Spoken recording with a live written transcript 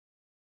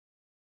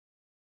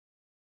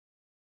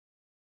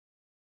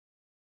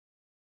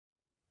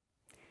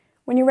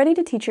When you're ready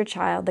to teach your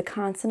child the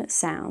consonant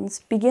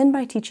sounds, begin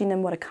by teaching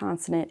them what a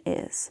consonant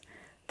is.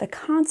 The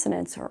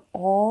consonants are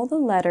all the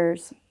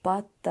letters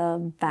but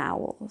the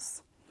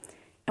vowels.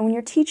 And when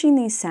you're teaching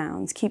these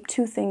sounds, keep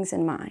two things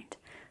in mind.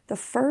 The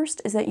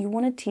first is that you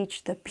want to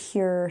teach the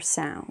pure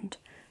sound.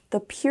 The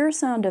pure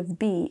sound of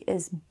B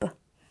is B,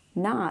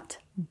 not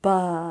B.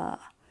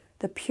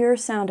 The pure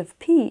sound of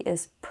P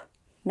is P,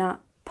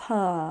 not P.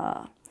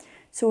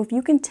 So if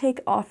you can take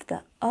off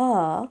the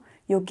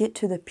you'll get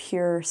to the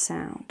pure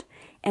sound.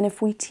 And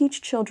if we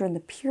teach children the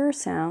pure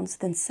sounds,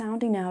 then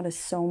sounding out is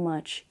so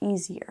much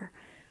easier.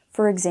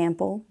 For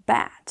example,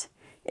 bat.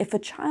 If a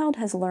child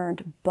has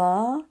learned B,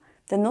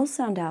 then they'll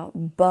sound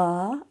out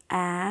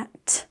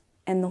B-at,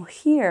 and they'll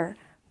hear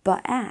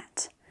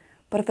B-at.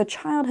 But if a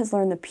child has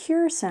learned the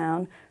pure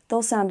sound,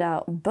 they'll sound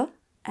out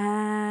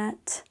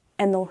B-at,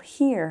 and they'll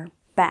hear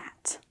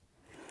bat.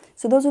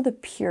 So those are the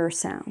pure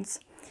sounds.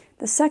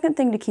 The second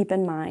thing to keep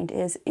in mind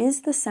is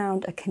the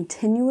sound a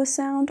continuous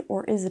sound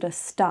or is it a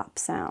stop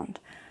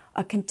sound?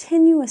 A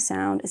continuous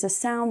sound is a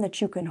sound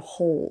that you can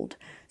hold.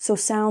 So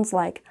sounds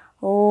like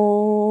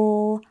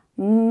l,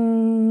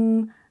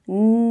 m,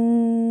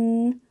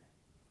 n.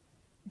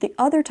 The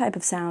other type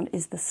of sound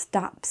is the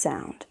stop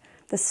sound.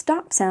 The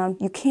stop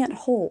sound you can't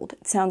hold.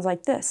 It sounds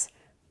like this.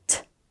 T,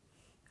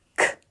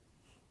 k,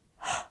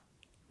 h.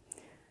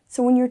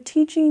 So when you're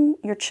teaching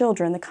your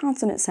children the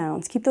consonant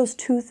sounds, keep those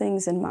two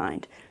things in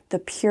mind. The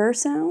pure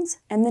sounds,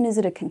 and then is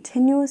it a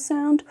continuous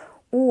sound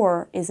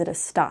or is it a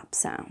stop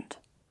sound?